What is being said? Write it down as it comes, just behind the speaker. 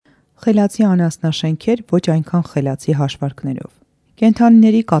Խելացի անասնաշենքեր ոչ այնքան խելացի հաշվարկներով։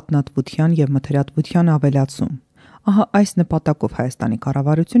 Կենդանիների կաթնատվության և մթերատվության ավելացում։ Ահա այս նպատակով Հայաստանի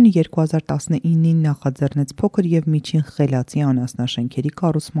կառավարությունը 2019-ին նախաձեռնեց փոքր և միջին խելացի անասնաշենքերի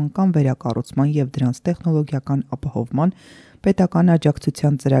կառուցման կամ վերակառուցման և դրանց տեխնոլոգիական ապահովման պետական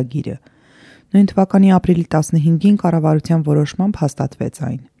աջակցության ծրագիրը։ Նույն թվականի ապրիլի 15-ին կառավարության որոշմամբ հաստատվեց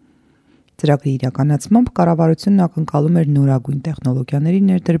այն։ Ծրագրի իրականացմամբ կառավարությունն ակնկալում էր նորագույն տեխնոլոգիաների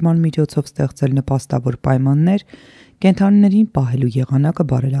ներդրման միջոցով ստեղծել նպաստավոր պայմաններ կենդանիներին պահելու եղանակը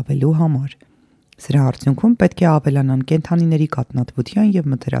բարելավելու համար։ Սրա արդյունքում պետք է ավելանան կենդանիների կաթնատվության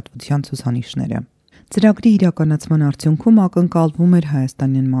և մթերատվության ցուցանիշները։ Ծրագրի իրականացման արդյունքում ակնկալվում էր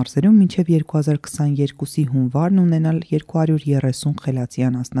հայաստանյան մարզերում մինչև 2022-ի հունվարն ունենալ 230 խելացի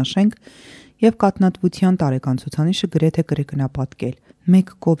անասնաշենք և կաթնատվության տարեկան ցուցանիշը գրեթե կրկնապատկել։ Մեկ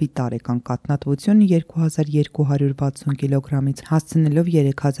կովի տարեկան կաթնատվությունը 2260 կիլոգրամից հասցնելով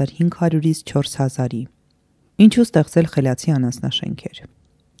 3500-ից 4000-ի։ Ինչու ստեղծել խելացի անասնաշենքեր։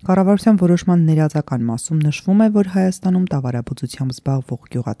 Կառավարության որոշման ներածական մասում նշվում է, որ Հայաստանում տավարաբուծությամբ զբաղվող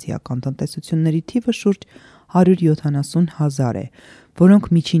գյուղացիական տնտեսությունների թիվը շուրջ 170,000 է,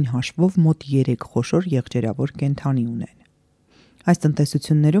 որոնք միջին հաշվով մոտ 3 խոշոր եղջերավոր կենդանի ունեն։ Այս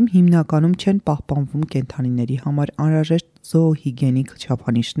տնտեսություններում հիմնականում չեն պահպանվում կենդանիների համար անհրաժեշտ զոոհիգիենիկ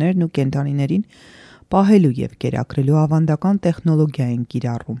չափանիշներն ու կենդանիներին պահելու և կերակրելու ավանդական տեխնոլոգիա են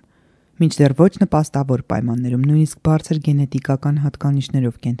կիրառում, մինչդեռ ոչ նպաստավոր պայմաններում նույնիսկ բարձր գենետիկական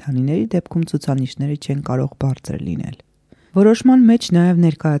հատկանիշներով կենդանիների դեպքում ցուցանիշները չեն կարող բարձր լինել։ Որոշման մեջ նաև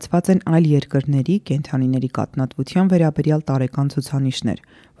ներկայացված են այլ երկրների կենդանիների կաթնատվության վերաբերյալ տարեկան ցուցանիշներ,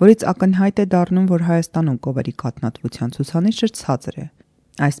 որից ակնհայտ է դառնում, որ Հայաստանում կովերի կաթնատվության ցուցանիշը ցածր է։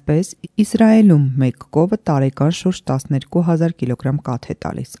 Այսպես, Իսրայելում մեկ կովը տարեկան շուրջ 12000 կիլոգրամ կաթ է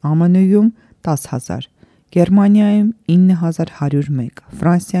տալիս, ԱՄՆ-ում 10000, Գերմանիայում 9101,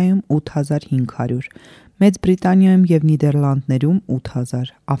 Ֆրանսիայում 8500, Մեծ Բրիտանիայում և Նիդերլանդներում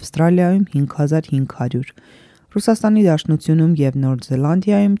 8000, Ավստրալիայում 5500, Ռուսաստանի Դաշնությունում և Նոր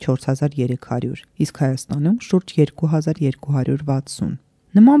Զելանդիայում 4300, իսկ Հայաստանում շուրջ 2260։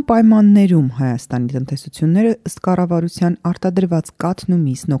 Նման պայմաններում Հայաստանի տնտեսությունները ըստ կառավարության արտադրված կաթն ու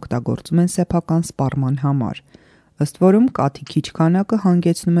միսն օգտագործում են սեփական սպառման համար, ըստ որում կաթի քիչ քանակը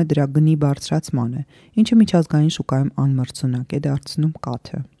հանգեցնում է դրա գնի բարձրացմանը, ինչը միջազգային շուկայում անմրցունակ է դարձնում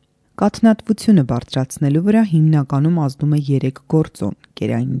կաթը։ Կաթնատվությունը բարձրացնելու վրա հիմնականում ազդում է 3 գործոն՝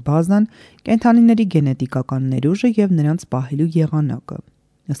 կերային բազան, կենդանիների գենետիկական ներուժը և նրանց պահելու եղանակը։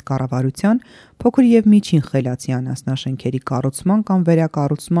 Ըստ կառավարության, փոքր և միջին խելացի անասնաշենքերի կառուցման կամ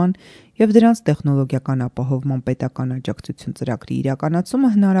վերակառուցման և դրանց տեխնոլոգիական ապահովման պետական աջակցություն ծրագրի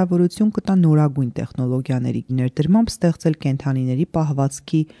իրականացումը հնարավորություն կտա նորագույն տեխնոլոգիաների ներդրմամբ ստեղծել կենդանիների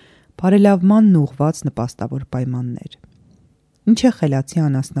պահվածքի բարելավմանն ուղղված նպաստավոր պայմաններ։ Ինչ է խելացի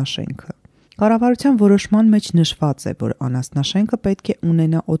անասնաշենքը։ Կառավարության որոշման մեջ նշված է, որ անասնաշենքը պետք է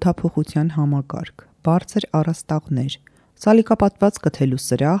ունենա օդափոխության համակարգ, բարձր առաստաղներ, սալիկապատված կթելու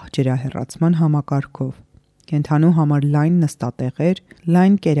սրահ ջրահեռացման համակարգով, կենդանու համար լայն նստատեղեր,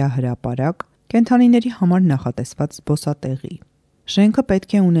 լայն կերահրապարակ, կենդանիների համար նախատեսված զբոսատեղի։ Շենքը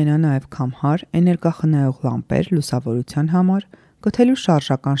պետք է ունենա նաև քամհար, էներգախնայող լամպեր լուսավորության համար, կթելու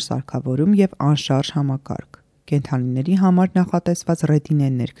շարժական սարքավորում և անշարժ համակարգ, կենդանիների համար նախատեսված ռետինե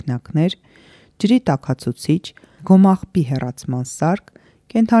ներքնակներ, ջրի տաքացուցիչ, գոմաղբի հեռացման սարք,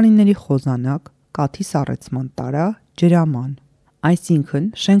 կենդանիների խոզանակ, կաթի սառեցման տարա, ջրաման։ Այսինքն,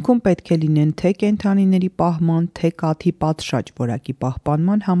 շենքում պետք է լինեն թե կենդանիների պահման, թե կաթի պատշաճ որակի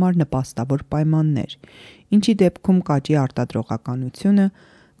պահպանման համար նպաստավոր պայմաններ, ինչի դեպքում կաճի արտադրողականությունը,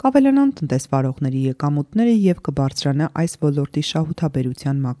 կավելանան տնտեսվարողների եկամուտները և կբարձրանա այս ոլորտի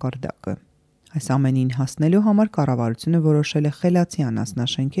շահութաբերության մակարդակը։ Այս ամենին հասնելու համար կառավարությունը որոշել է խելացի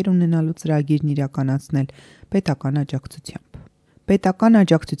անասնաշենքեր ունենալու ծրագիրն իրականացնել պետական աջակցությամբ։ Պետական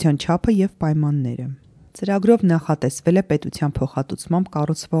աջակցության չափը և պայմանները։ Ծրագրով նախատեսվել է պետության փոխհատուցմամբ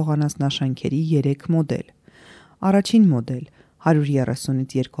կառուցվող անասնաշենքերի 3 մոդել։ Առաջին մոդել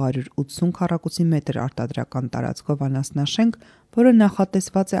 130-ից 280 քառակուսի մետր արտադրական տարածքով անասնաշենք, որը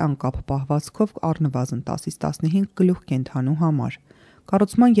նախատեսված է անկապ պահվածքով առնվազն 10-ից 15 գլուխ կենդանու համար։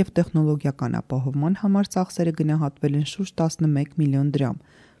 Կառուցման և տեխնոլոգիական ապահովման համար ծախսերը գնահատվել են շուրջ 11 միլիոն դրամ,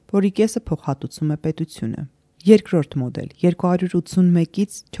 որի կեսը փոխհատուցում է պետությունը։ Երկրորդ մոդել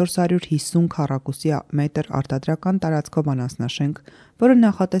 281-ից 450 քառակուսի մետր արտադրական տարածքով անասնաշենք, որը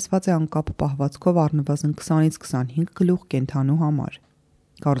նախատեսված է անկապ պահվածքով առնվազն 20-ից 25 գլուխ կենդանու համար։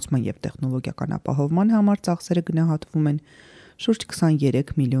 Կառուցման և տեխնոլոգիական ապահովման համար ծախսերը գնահատվում են շուրջ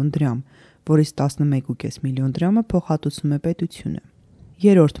 23 միլիոն դրամ, որից 11.5 միլիոն դրամը փոխհատուցում է պետությունը։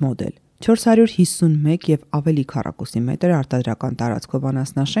 Երրորդ մոդել 451 եւ ավելի քառակուսի մետր արտադրական տարածքով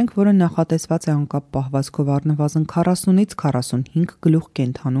անասնաշենք, որը նախատեսված է անկապ պահվածքով առնվազն 40-ից 45 գլուխ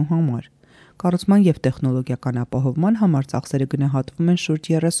կենդանու համար։ Կառուցման եւ տեխնոլոգիական ապահովման համար ծախսերը գնահատվում են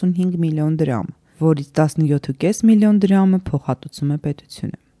շուրջ 35 միլիոն դրամ, որից 17.5 միլիոն դրամը փոխհատուցում է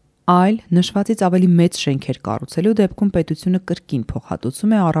պետությունը։ Այլ նշվածից ավելի մեծ շենքեր կառուցելու դեպքում պետությունը կրկին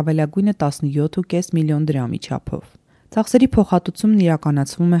փոխհատուցում է առավելագույնը 17.5 միլիոն դրամի չափով։ Ծախսերի փոխհատուցումն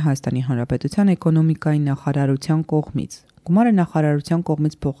իրականացվում է Հայաստանի Հանրապետության էկոնոմիկայի նախարարության կողմից։ Գումարը նախարարության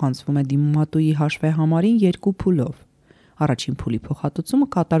կողմից փոխանցվում է դիմումատուի հաշվեհամարին 2 փուլով։ Առաջին փուլի փոխհատուցումը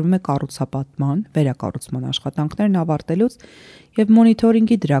կատարվում է կառուցապատման, վերակառուցման աշխատանքներն ավարտելուց եւ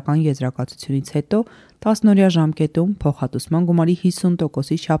մոնիթորինգի դրական եզրակացությունից հետո 10-օրյա ժամկետում փոխհատուցման գումարի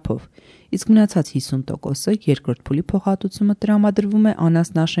 50%-ի չափով, իսկ մնացած 50%-ը երկրորդ փուլի փոխհատուցումը տրամադրվում է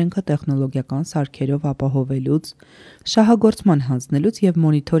անասնաշենքը տեխնոլոգիական սարքերով ապահովելուց, շահագործման հանձնելուց եւ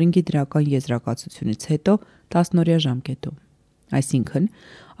մոնիթորինգի դրական եզրակացությունից հետո 10-օրյա ժամկետում։ Այսինքն,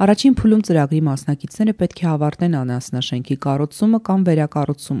 առաջին փուլում ծրագրի մասնակիցները պետք է ավարտեն անասնաշենքի կառուցումը կամ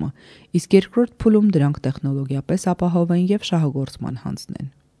վերակառուցումը, իսկ երկրորդ փուլում դրանք տեխնոլոգիապես ապահովեն եւ շահագործման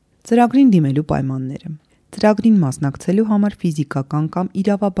հանձնեն։ Ծրագրին դիմելու պայմանները։ Ծրագրին մասնակցելու համար ֆիզիկական կամ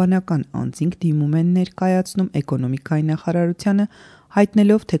իրավաբանական անձինք դիմում են ներկայացնում էկոնոմիկայի նախարարությանը,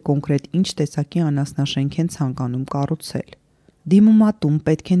 հայտնելով, թե կոնկրետ ինչ տեսակի անասնաշենք են ցանկանում կառուցել։ Դիմումատուն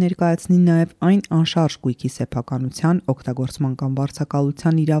պետք է ներկայացնի նաև այն անշարժ գույքի սեփականության, օգտագործման կամ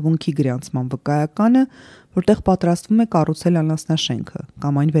վարձակալության իրավունքի գրանցման վկայականը, որտեղ պատրաստվում է կառուցել անասնաշենքը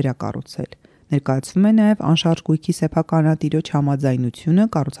կամ այն վերակառուցել։ Ներկայացվում է նաև անշարժ գույքի սեփականատիրոջ համաձայնությունը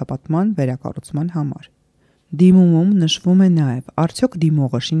կառուցապատման վերակառուցման համար։ Դիմումում նշվում է նաև, արդյոք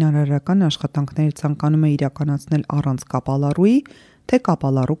դիմողը շինարարական աշխատանքները ցանկանում է իրականացնել առանց կապալառուի, թե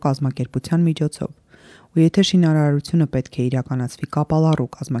կապալառու կազմակերպության միջոցով։ Ու եթե շինարարությունը պետք է իրականացվի կապալառու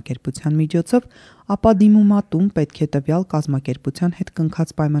կազմակերպության միջոցով, ապա դիմումատուն պետք է տվյալ կազմակերպության հետ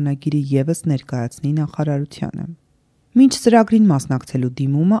կնքած պայմանագիրը ևս ներկայացնի նախարարությանը։ Մինչ ծրագրին մասնակցելու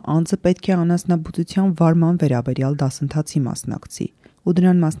դիմումը անձը պետք է անասնաբուծության վարման վերաբերյալ դասընթացի մասնակցի ու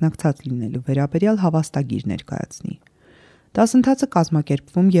դրան մասնակցած լինելու վերաբերյալ հավաստագիր ներկայացնի։ Դասընթացը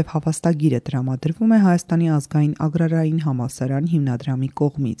կազմակերպվում եւ հավաստագիրը տրամադրվում է Հայաստանի ազգային ագրարային համալսարան հիմնադրամի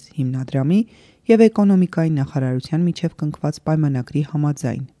կողմից, հիմնադրամի եւ էկոնոմիկայի նախարարության միջև կնքված պայմանագրի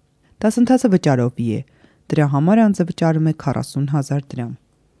համաձայն։ Դասընթացը վճարովի է։ Դրա համար անձը վճարում է 40,000 դրամ։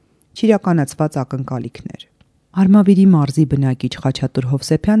 Չիրականացված ակնկալիքներ։ Արմավիրի մարզի բնակիչ Խաչատուր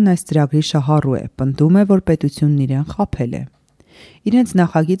Հովսեփյանն այս ծրագրի շահառու է, պնդում է, որ պետությունն իրեն խաբել է։ Իրենց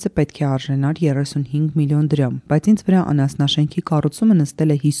նախագիծը պետք է արժանար 35 միլիոն դրամ, բայց ինձ վրա անասնաշենքի կառուցումը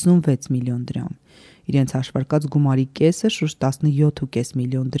նստել է 56 միլիոն դրամ։ Իրենց հաշվարկած գումարի կեսը շուրջ 17.5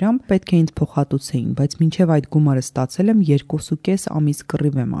 միլիոն դրամ պետք է ինձ փոխհատուցեին, բայց մինչև այդ գումարը ստացել եմ 2.5 ամիս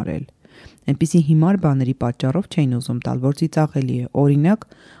կռիվ եմ արել։ Այնպիսի հիմար բաների պատճառով չէին ուզում տալ, որ ծիծաղելի է։ Օրինակ,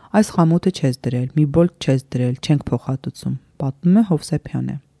 այս խամութը չես դրել, մի բոլկ չես դրել, չենք փոխհատուցում, պատմում է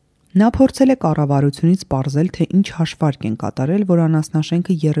Հովսեփյանը։ Նա փորձել է կառավարությունից պարզել, թե ինչ հաշվարկ են կատարել, որ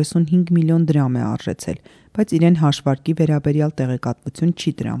անասնաշենքը 35 միլիոն դրամ է արժեցել, բայց իրեն հաշվարկի վերաբերյալ տեղեկատվություն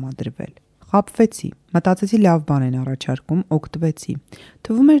չի տրամադրվել։ Խաբվեցի, մտածեցի լավ բան են առաջարկում, օգտվեցի։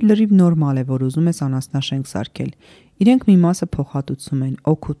 Թվում էր լրիվ նորմալ է, որ ուզում ես անասնաշենք սարքել։ Իրենք մի մասը փոխհատուցում են,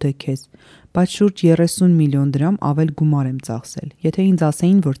 օգուտ է քեզ, բայց շուրջ 30 միլիոն դրամ ավել գումար եմ ծախսել։ Եթե ինձ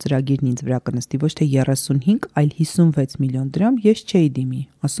ասեին, որ ծրագիրն ինձ վրա կնստի ոչ թե 35, այլ 56 միլիոն դրամ, ես չէի դիմի,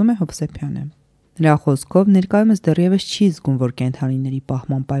 ասում է Հովսեփյանը։ Նրա խոսքով ներկայումս դեռևս չի զգում, որ կենդանիների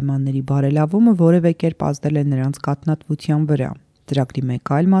պահման պայմանների բարելավումը որևէ կերպ ազդել է նրանց կաթնատվության վրա։ Ծրագրի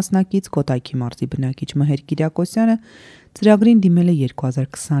մեկ այլ մասնակից Կոտայքի մարզի բնակիչ Մհեր Կիրակոսյանը ծրագրին դիմել է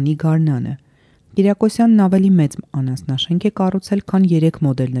 2020-ի գարնանը։ Կիրակոսյանն ավելի մեծ անասնաշենք է կառուցել, քան 3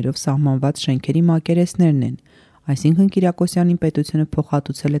 մոդելներով սահմանված շենքերի մակերեսներն են, այսինքն Կիրակոսյանին պետությունը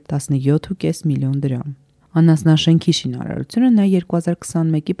փոխհատուցել է 17.5 միլիոն դրամ։ Անասնաշենքի շինարարությունը նա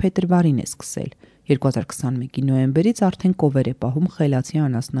 2021-ի փետրվարին է սկսել։ 2021-ի նոյեմբերից արդեն կովեր է պահում Խելացի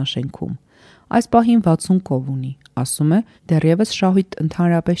անասնաշենքում։ Այս պահին 60 կով ունի, ասում է, դեռևս շահույթ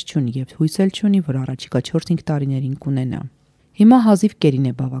ընդհանրապես չունի եւ հույս էլ չունի, որ առաջիկա 4-5 տարիներին կունենա։ Հիմա հազիվ կերին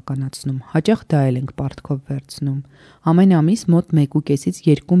է բավականացնում, հաճախ դա էլ ենք պարտքով վերցնում։ Ամեն ամիս մոտ 1.5-ից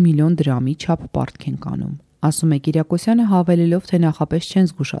 2 միլիոն դրամի չափ պարտք են կանում։ Ասում է Կիրակոսյանը, հավելելով, թե նախապես չեն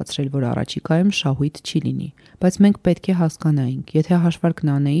զգուշացրել, որ առաջիկայում շահույթ չի լինի, բայց մենք պետք է հասկանայինք, եթե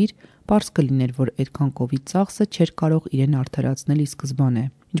հաշվարկն անեիր, պարզ կլիներ, որ այդքան կովի ծախսը չէր կարող իրեն արդարացնել ի սկզբանե։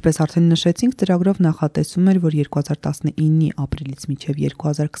 Ինչպես արդեն նշեցինք, ծրագրով նախատեսում էր, որ 2019-ի ապրիլից մինչև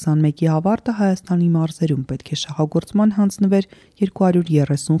 2021-ի ավարտը Հայաստանի մարզերում պետք է շահագործման հանձնվեր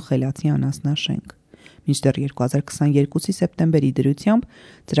 230 խելացի անասնաշենք։ Մինչդեռ 2022-ի սեպտեմբերի դրությամբ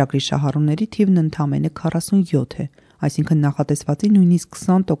ծրագրի շահառուների թիվն ընդամենը 47 է, այսինքն նախատեսվածի նույնիսկ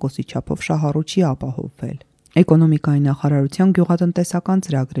 20%-ի չափով շահառու չի ապահովվել։ Էկոնոմիկայի նախարարության գյուղատնտեսական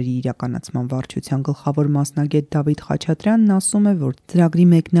ծրագրերի իրականացման վարչության գլխավոր մասնագետ Դավիթ Խաչատրյանն ասում է, որ ծրագրի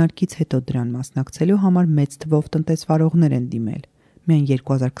մեկնարկից հետո դրան մասնակցելու համար մեծ թվով տնտեսվարողներ են դիմել։ Միայն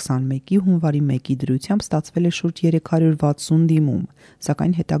 2021-ի հունվարի 1-ի դրությամբ ստացվել է շուրջ 360 դիմում,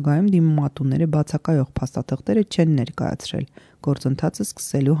 սակայն հետագայում դիմումատուները բացակայող փաստաթղթերը չեն ներկայացրել գործընթացը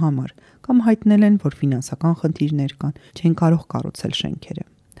սկսելու համար կամ հայտնել են, որ ֆինանսական խնդիրներ կան, չեն կարող կառուցել շենքերը։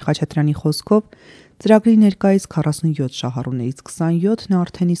 Խաչատրյանի խոսքով ծրագրի ներկայիս 47 շահառուներից 27-ն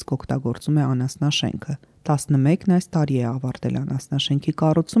արդեն իսկ օգտագործում է անասնաշենքը, 11-ն այս տարի է ավարտել անասնաշենքի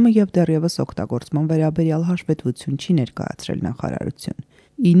կառուցումը եւ դեռևս օգտագործման վերաբերյալ հաշվետվություն չի ներկայացրել նախարարություն։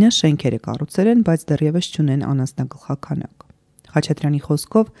 9 շենքերը կառուցել են, բայց դեռևս չունեն անասնագլխաքանակ։ Խաչատրյանի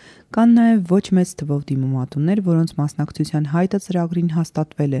խոսքով կան նաև ոչ մեծ թվով դիմումատուներ, որոնց մասնակցության հայտը ծրագրին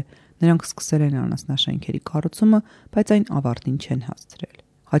հաստատվել է, նրանք սկսել են անասնաշենքերի կառուցումը, բայց այն ավարտին չեն հասցրել։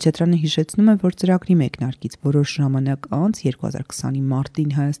 Խաչատրյանը հիշեցնում է, որ ծրագրի մեկնարկից որոշ ժամանակ անց 2020-ի մարտին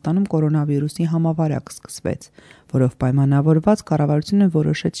Հայաստանում կորոնավիրուսի համավարակ սկսվեց, որով պայմանավորված կառավարությունը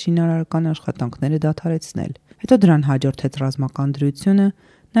որոշեց շինարարական աշխատանքները դադարեցնել։ Հետո դրան հաջորդեց ռազմական դրությունը,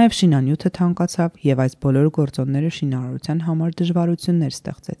 նաև շինանյութը թանկացավ եւ այս բոլոր գործոնները շինարարության համար դժվարություններ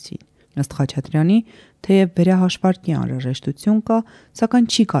ստեղծեցին։ Ըստ Խաչատրյանի, թեև վերահաշվարկի անհրաժեշտություն կա, սակայն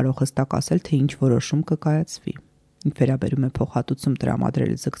չի կարող հստակ ասել, թե ինչ որոշում կկայացվի։ Վերաբերում է փոխհատուցում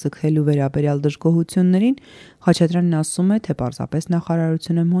տրամադրել զգզգելու վերաբերյալ դժգոհություններին, Խաչատրյանն ասում է, թե պարզապես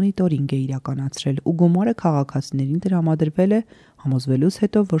նախարարությունը մոնիտորինգ է իրականացրել ու գումարը քաղաքացիներին տրամադրվել է համոզվելուց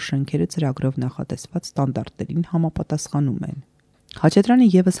հետո, որ շենքերը ծրագրով նախատեսված ստանդարտներին համապատասխանում են։ Խաչատրյանը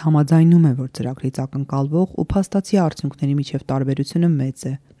եւս համաձայնում է, որ ծրագրից ակնկալվող ու փաստացի արդյունքների միջև տարբերությունը մեծ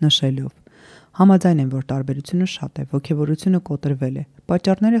է, նշելով. Համաձայն եմ, որ տարբերությունը շատ է, ոգևորությունը կոտրվել է,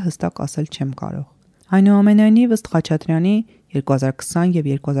 պատճառները հստակ ասել չեմ կարող։ Այնուամենայնիվ, ըստ Խաչատրյանի, 2020 եւ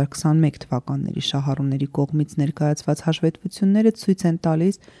 2021 թվականների շահառուների կողմից ներկայացված հաշվետվությունները ցույց են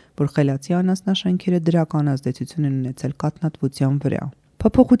տալիս, որ խելացի անասնաշենքերը դրական ազդեցություն են ունեցել կաթնատվության վրա։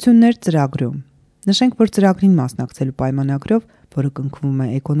 Փոփոխություններ ծրագրում։ Նշենք, որ ծրագրին մասնակցելու պայմանագրով, որը կնքվում է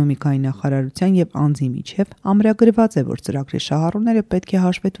էկոնոմիկայի նախարարության եւ անձի միջև, ամրագրված է, որ ծրագրի շահառուները պետք է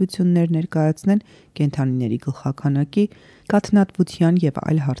հաշվետվություններ ներկայացնեն կենդանիների գլխաքանակի, կաթնատվության եւ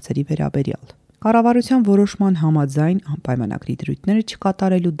այլ հարցերի վերաբերյալ։ Կառավարության որոշման համաձայն պայմանագրի դրույթները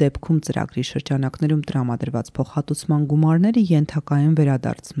չկատարելու դեպքում ծրագրի շրջանակներում տրամադրված փոխհատուցման գումարները ենթակա են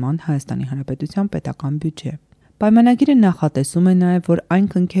վերադարձման Հայաստանի Հանրապետության պետական բյուջե։ Պայմանագիրը նախատեսում է նաև, որ այն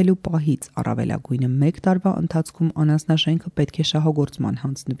կնքելու պահից առավելագույնը 1 տարվա ընթացքում անասնաշենքը պետք է շահագործման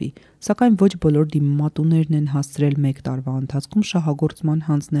հանձնվի, սակայն ոչ բոլոր դիմումատուներն են հասցրել 1 տարվա ընթացքում շահագործման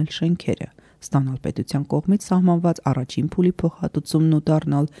հանձնել շենքերը, ստանալ պետության կողմից սահմանված առաջին փուլի փոխհատուցումն ու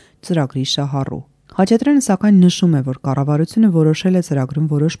դառնալ ծրագրի շահառու։ Խաչատրյանը սակայն նշում է, որ կառավարությունը որոշել է ծրագրում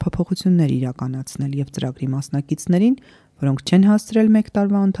որոշ փոփոխություններ իրականացնել եւ ծրագրի մասնակիցներին, որոնք չեն հասցրել 1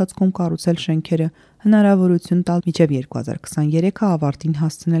 տարվա ընթացքում կառուցել շենքերը, հնարավորություն տալ մինչև 2023-ը ավարտին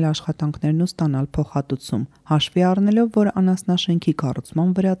հասցնել աշխատանքներն ու ստանալ փոխհատուցում, հաշվի առնելով, որ անասնաշենքի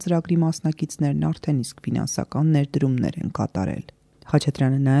կառուցման վրա ծրագրի մասնակիցներն արդեն իսկ ֆինանսական ներդրումներ են կատարել։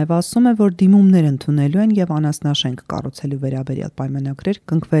 Խաչատրյանը նաև ասում է, որ դիմումներ ընդունելու են եւ անասնաշենք կառուցելու վերաբերյալ պայմանագրեր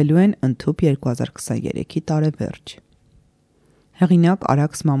կնքվելու են ընդհուպ 2023-ի տարեվերջ։ Հեղինակ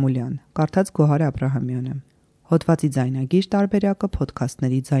Արաքս Մամուլյան, կարդաց Գոհար Աբրահամյանը։ Հոդվացի ձայնագիր տարբերակը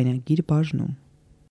փոդքասթների ձայնագիր բաժնում։